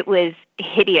California. It was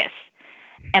hideous.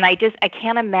 And I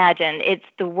can't imagine. It's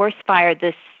the worst fire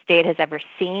this state has ever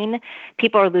seen.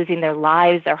 People are losing their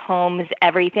lives, their homes,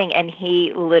 everything. And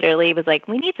he literally was like,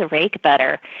 we need to rake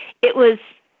better. It was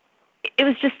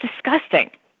just disgusting.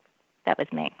 That was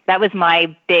me. That was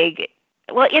my big,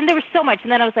 well, and there was so much.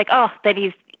 And then I was like, oh, that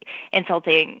he's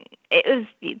insulting.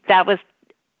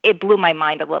 It blew my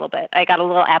mind a little bit. I got a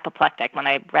little apoplectic when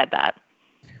I read that.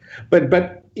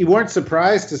 But you weren't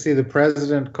surprised to see the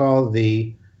president call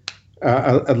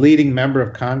a leading member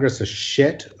of Congress a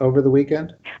shit over the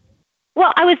weekend?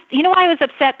 Well, I was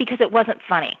upset because it wasn't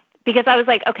funny. Because I was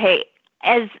like, okay,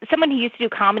 as someone who used to do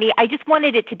comedy, I just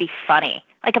wanted it to be funny.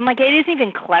 Like, I'm like, it isn't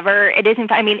even clever. It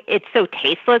isn't, I mean, it's so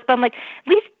tasteless, but I'm like, at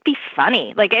least be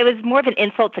funny. Like, it was more of an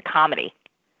insult to comedy.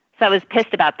 So I was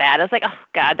pissed about that. I was like, oh,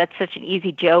 God, that's such an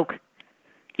easy joke.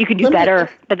 You can do better,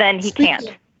 but then he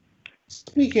can't.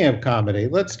 Speaking of comedy,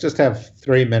 let's just have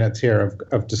 3 minutes here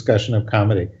of discussion of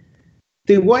comedy.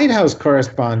 The White House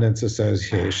Correspondents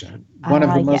Association, one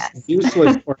of the most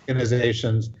useless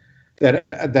organizations that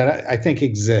I think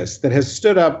exists, that has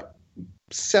stood up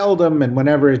seldom and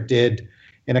whenever it did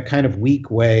in a kind of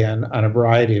weak way on a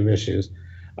variety of issues,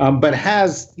 but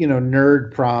has,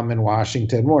 nerd prom in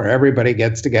Washington where everybody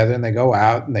gets together and they go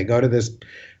out and they go to this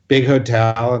big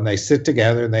hotel and they sit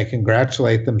together and they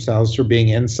congratulate themselves for being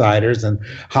insiders, and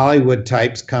Hollywood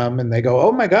types come and they go,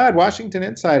 oh my God, Washington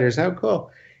insiders, how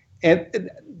cool. And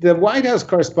the White House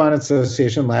Correspondents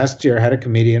Association last year had a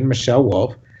comedian, Michelle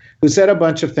Wolf, who said a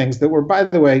bunch of things that were, by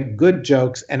the way, good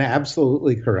jokes and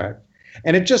absolutely correct.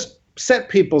 And it just set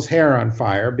people's hair on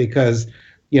fire because,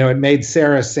 it made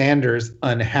Sarah Sanders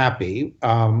unhappy,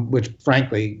 which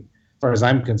frankly, as far as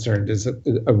I'm concerned, is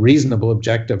a reasonable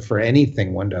objective for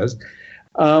anything one does.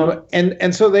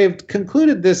 And so they've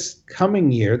concluded this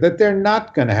coming year that they're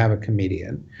not going to have a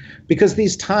comedian because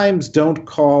these times don't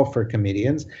call for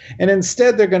comedians. And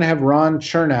instead, they're going to have Ron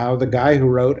Chernow, the guy who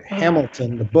wrote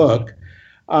Hamilton, the book,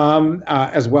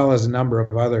 as well as a number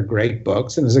of other great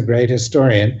books and is a great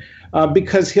historian,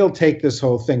 because he'll take this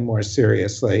whole thing more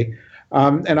seriously.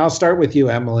 And I'll start with you,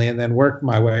 Emily, and then work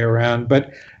my way around.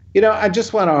 But, I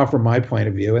just want to offer my point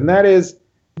of view, and that is,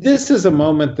 this is a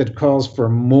moment that calls for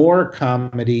more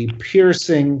comedy,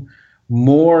 piercing,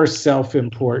 more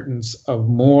self-importance of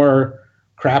more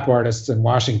crap artists in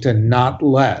Washington, not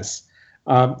less.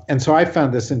 And so I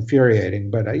found this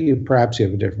infuriating, but perhaps you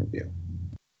have a different view.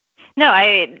 No,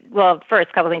 first,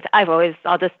 a couple of things.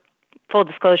 I'll just, full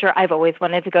disclosure, I've always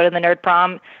wanted to go to the nerd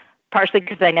prom, partially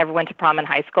because I never went to prom in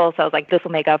high school. So I was like, this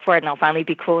will make up for it and I'll finally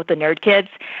be cool with the nerd kids.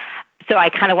 So I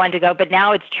kind of wanted to go, but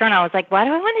now it's Chernow. I was like, why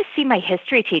do I want to see my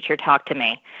history teacher talk to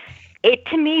me?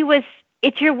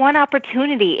 It's your one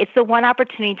opportunity. It's the one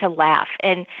opportunity to laugh.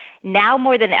 And now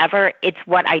more than ever, it's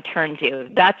what I turn to.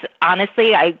 That's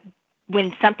honestly,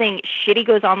 when something shitty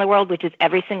goes on in the world, which is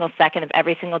every single second of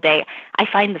every single day, I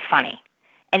find the funny.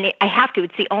 And I have to.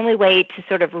 It's the only way to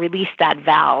sort of release that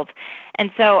valve.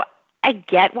 And so I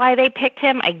get why they picked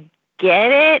him. I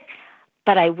get it.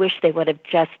 But I wish they would have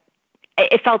just,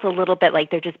 it felt a little bit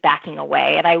like they're just backing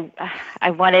away. And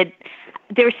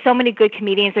there's so many good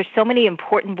comedians. There's so many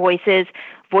important voices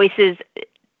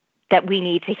that we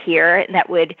need to hear that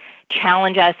would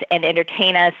challenge us and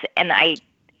entertain us. And I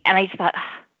just thought,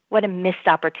 what a missed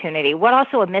opportunity. What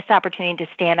also a missed opportunity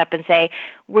to stand up and say,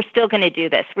 we're still going to do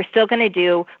this. We're still going to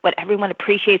do what everyone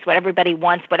appreciates, what everybody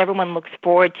wants, what everyone looks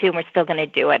forward to, and we're still going to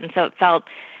do it. And so I was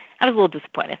a little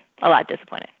disappointed, a lot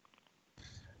disappointed.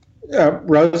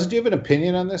 Rose, do you have an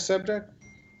opinion on this subject?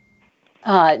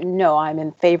 No, I'm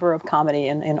in favor of comedy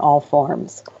in all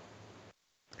forms.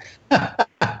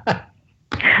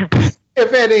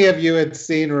 If any of you had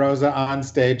seen Rosa on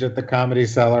stage at the Comedy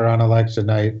Cellar on election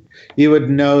night, you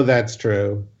would know that's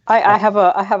true. I have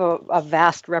a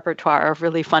vast repertoire of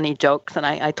really funny jokes, and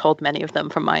I told many of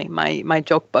them from my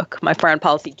joke book, my foreign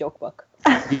policy joke book.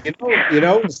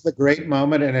 It's the great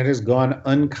moment, and it has gone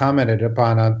uncommented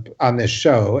upon on this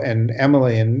show. And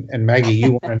Emily and Maggie,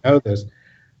 you want to know this.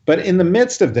 But in the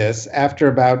midst of this, after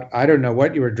about, I don't know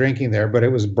what you were drinking there, but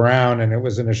it was brown and it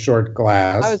was in a short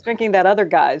glass. I was drinking that other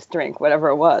guy's drink, whatever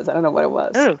it was. I don't know what it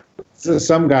was. Oh. So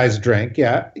some guy's drink,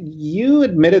 yeah. You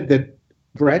admitted that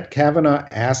Brett Kavanaugh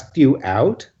asked you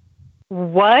out?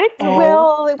 What?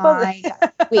 Well, it wasn't.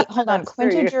 Wait, hold on.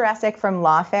 Quinta Jurecic from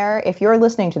Lawfare, if you're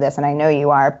listening to this, and I know you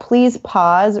are, please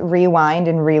pause, rewind,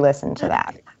 and re-listen to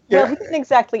that. Well, he didn't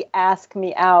exactly ask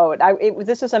me out.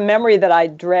 This is a memory that I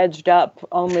dredged up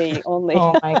only. Oh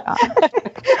my God!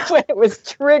 When it was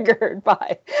triggered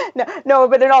by no.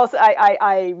 But it also,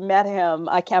 I met him.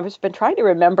 I've just been trying to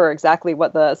remember exactly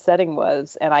what the setting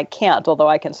was, and I can't. Although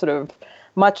I can sort of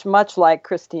much like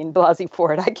Christine Blasey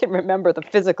Ford. I can remember the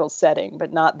physical setting,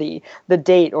 but not the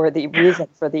date or the reason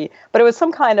for but it was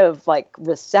some kind of like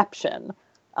reception.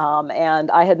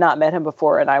 And I had not met him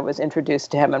before, and I was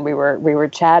introduced to him, and we were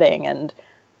chatting,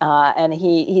 and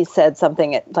he said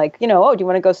something like, do you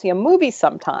want to go see a movie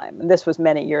sometime? And this was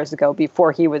many years ago,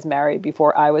 before he was married,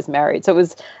 before I was married. So it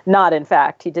was not, in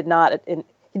fact, he did not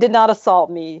assault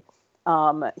me.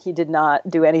 He did not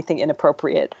do anything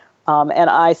inappropriate. And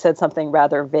I said something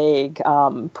rather vague,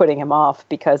 putting him off,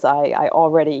 because I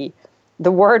already,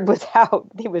 the word was out.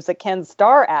 He was a Ken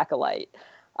Starr acolyte.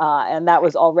 And that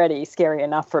was already scary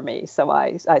enough for me. So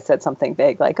I said something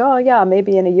vague like, oh, yeah,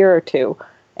 maybe in a year or two,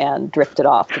 and drifted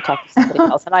off to talk to somebody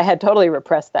else. And I had totally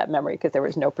repressed that memory because there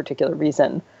was no particular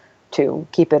reason to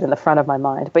keep it in the front of my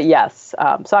mind. But yes,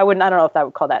 so I don't know if I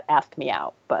would call that ask me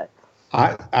out, but.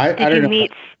 I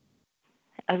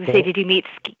was going to say, did you meet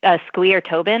Squee or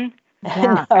Tobin?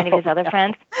 Yeah. Or any of his other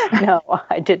friends? No,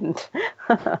 I didn't.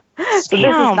 So this is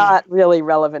not really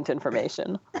relevant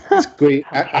information. Squee,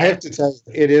 I have to tell you,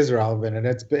 it is relevant, and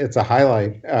it's a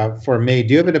highlight for me.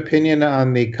 Do you have an opinion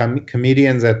on the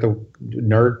comedians at the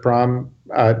Nerd Prom,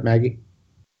 Maggie?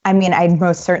 I mean, I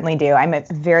most certainly do. I'm a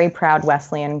very proud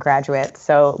Wesleyan graduate.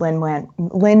 So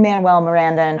Lin-Manuel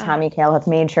Miranda and Tommy Kail have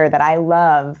made sure that I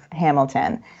love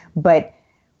Hamilton. But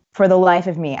for the life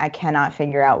of me, I cannot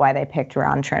figure out why they picked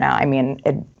Ron Chernow. I mean,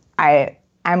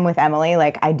 I'm with Emily.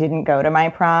 Like, I didn't go to my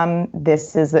prom.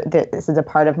 This is a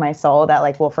part of my soul that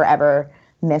like will forever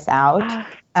miss out.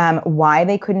 Why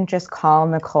they couldn't just call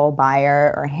Nicole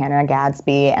Byer or Hannah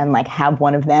Gadsby and like have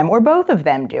one of them or both of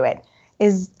them do it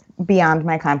is beyond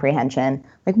my comprehension.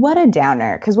 Like, what a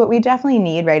downer. Because what we definitely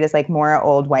need, right, is like more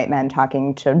old white men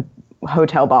talking to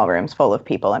hotel ballrooms full of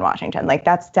people in Washington. Like,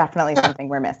 that's definitely something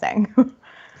we're missing.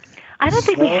 I don't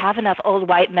think we have enough old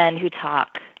white men who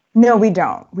talk. No, we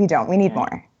don't. We need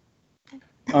more.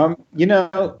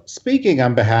 Speaking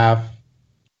on behalf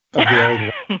of the old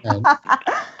white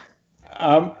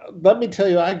men, let me tell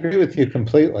you, I agree with you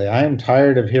completely. I am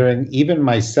tired of hearing even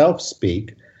myself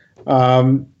speak.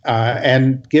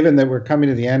 And given that we're coming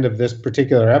to the end of this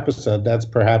particular episode, that's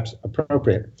perhaps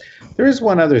appropriate. There is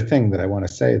one other thing that I want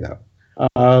to say, though,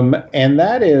 and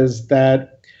that is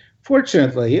that,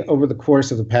 fortunately, over the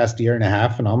course of the past year and a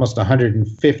half and almost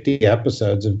 150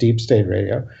 episodes of Deep State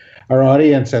Radio, our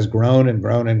audience has grown and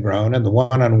grown and grown, and the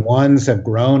one-on-ones have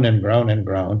grown and grown and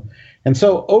grown. And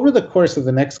so over the course of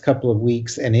the next couple of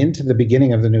weeks and into the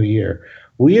beginning of the new year,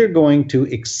 we are going to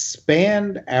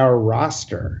expand our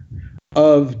roster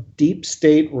of Deep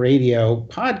State Radio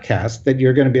podcasts that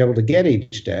you're going to be able to get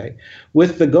each day,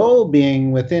 with the goal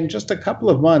being within just a couple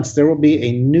of months, there will be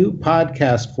a new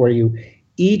podcast for you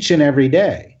each and every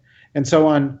day. And so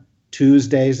on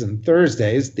Tuesdays and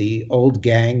Thursdays, the old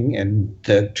gang and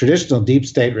the traditional Deep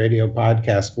State Radio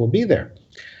podcast will be there.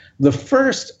 The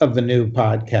first of the new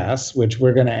podcasts, which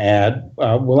we're going to add,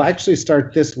 will actually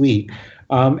start this week.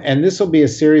 And this will be a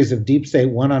series of Deep State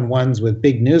one-on-ones with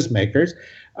big newsmakers.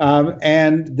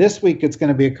 And this week, it's going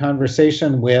to be a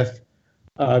conversation with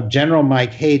General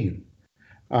Mike Hayden,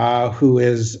 who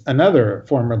is another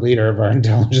former leader of our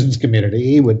intelligence community.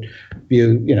 He would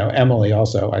view, Emily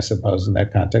also, I suppose, in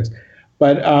that context.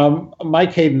 But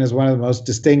Mike Hayden is one of the most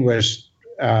distinguished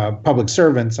public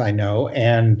servants I know,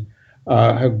 and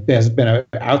has been an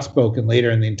outspoken leader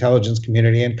in the intelligence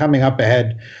community. And coming up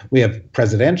ahead, we have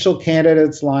presidential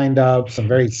candidates lined up, some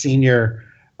very senior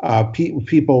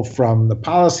people from the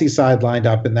policy side lined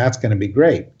up, and that's going to be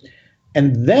great.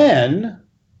 And then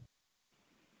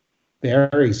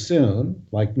very soon,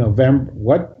 like November,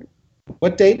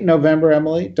 what date in November,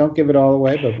 Emily? Don't give it all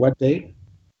away, but what date?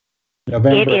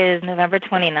 November. It is November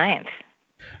 29th.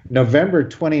 November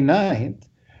 29th,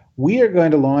 we are going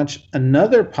to launch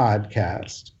another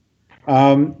podcast.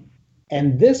 And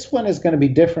this one is going to be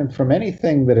different from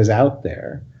anything that is out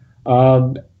there.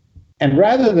 And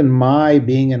rather than my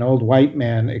being an old white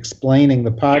man explaining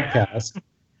the podcast,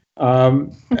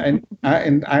 and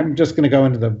I'm just going to go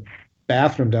into the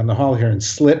bathroom down the hall here and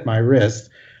slit my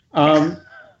wrist for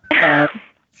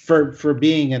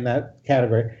being in that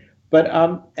category. But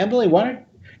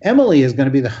Emily is going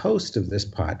to be the host of this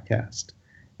podcast.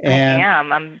 And, I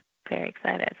am. I'm very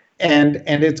excited. And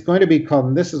it's going to be called,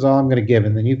 and this is all I'm going to give,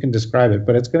 and then you can describe it,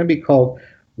 but it's going to be called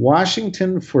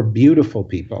Washington for Beautiful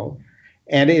People.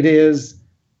 And it is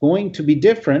going to be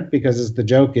different because, as the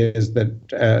joke is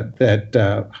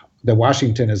that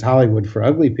Washington is Hollywood for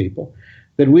ugly people,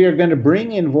 that we are going to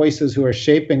bring in voices who are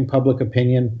shaping public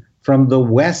opinion from the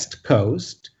West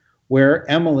Coast, where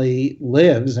Emily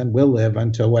lives and will live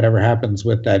until whatever happens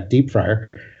with that deep fryer.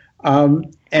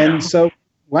 And so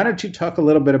why don't you talk a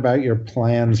little bit about your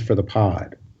plans for the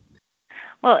pod?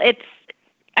 Well,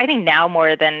 I think now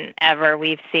more than ever,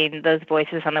 we've seen those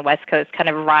voices on the West Coast kind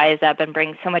of rise up and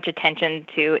bring so much attention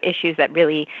to issues that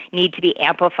really need to be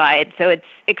amplified. So it's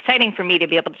exciting for me to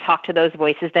be able to talk to those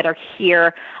voices that are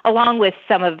here, along with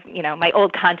some of my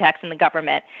old contacts in the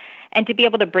government, and to be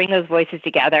able to bring those voices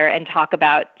together and talk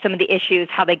about some of the issues,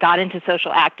 how they got into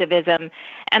social activism.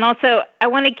 And also, I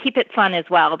want to keep it fun as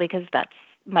well, because that's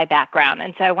my background.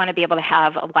 And so I want to be able to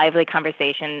have a lively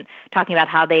conversation talking about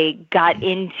how they got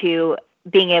into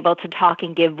being able to talk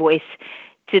and give voice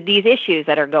to these issues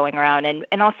that are going around,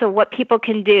 and also what people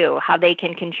can do, how they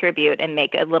can contribute and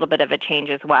make a little bit of a change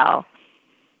as well.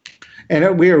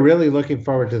 And we are really looking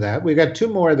forward to that. We've got two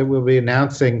more that we'll be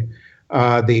announcing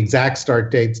the exact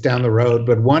start dates down the road,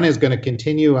 but one is going to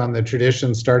continue on the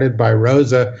tradition started by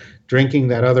Rosa drinking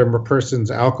that other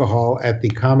person's alcohol at the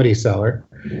Comedy Cellar.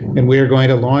 And we are going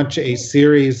to launch a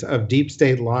series of Deep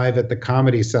State Live at the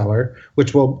Comedy Cellar,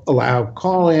 which will allow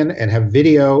call-in and have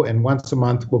video, and once a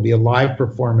month will be a live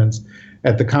performance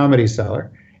at the Comedy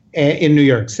Cellar in New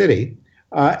York City.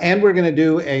 And we're going to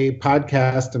do a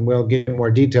podcast, and we'll give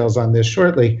more details on this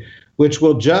shortly, which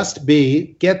will just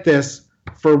be, get this,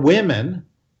 for women,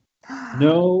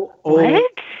 no old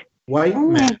white men.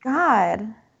 Oh my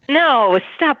God. No,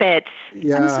 stop it.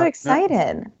 Yeah, I'm so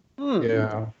excited.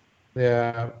 No.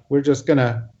 Yeah. We're just going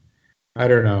to, I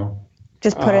don't know.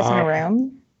 Just put us in a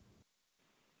room?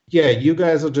 Yeah, you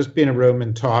guys will just be in a room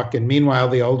and talk. And meanwhile,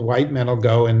 the old white men will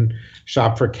go and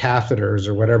shop for catheters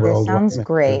or whatever. That sounds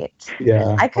great.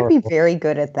 Yeah. I could be very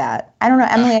good at that. I don't know,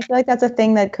 Emily, I feel like that's a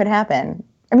thing that could happen.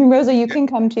 I mean, Rosa, you can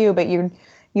come too, but you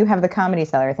have the Comedy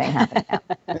Cellar thing happen now.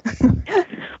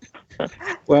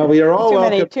 Well, we are all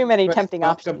too many tempting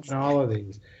options in all of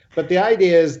these. But the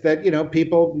idea is that,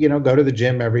 people, go to the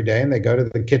gym every day, and they go to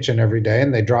the kitchen every day,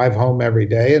 and they drive home every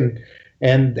day, and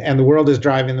the world is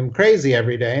driving them crazy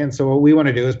every day. And so what we want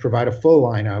to do is provide a full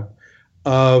lineup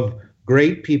of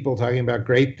great people talking about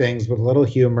great things with a little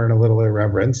humor and a little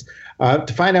irreverence.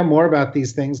 To find out more about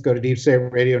these things, go to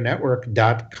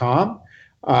deepstateradionetwork.com.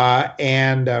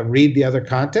 And read the other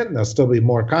content. And there'll still be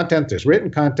more content. There's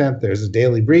written content. There's a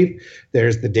daily brief.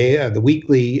 There's the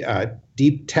weekly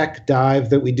deep tech dive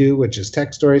that we do, which is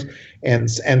tech stories, and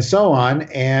so on.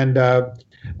 And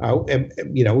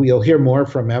you'll hear more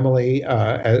from Emily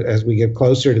as we get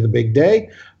closer to the big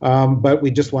day. But we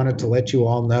just wanted to let you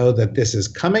all know that this is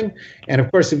coming. And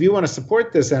of course, if you want to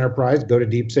support this enterprise, go to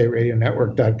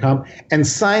deepstateradionetwork.com and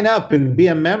sign up and be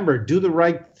a member. Do the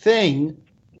right thing.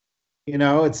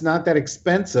 It's not that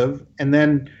expensive, and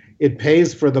then it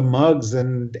pays for the mugs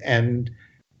and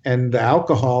the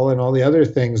alcohol and all the other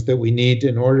things that we need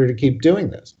in order to keep doing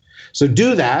this. So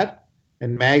do that.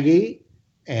 And Maggie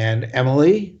and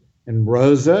Emily and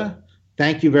Rosa,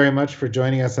 thank you very much for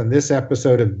joining us on this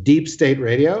episode of Deep State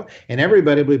Radio. And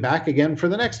everybody will be back again for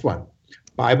the next one.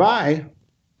 Bye-bye.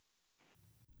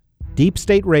 Deep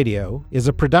State Radio is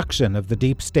a production of the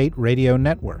Deep State Radio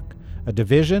Network, a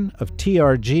division of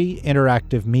TRG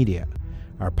Interactive Media.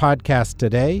 Our podcast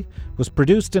today was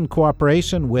produced in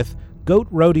cooperation with Goat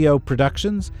Rodeo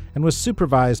Productions and was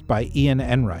supervised by Ian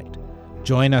Enright.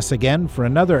 Join us again for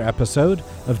another episode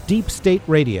of Deep State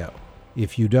Radio.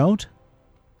 If you don't,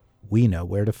 we know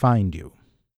where to find you.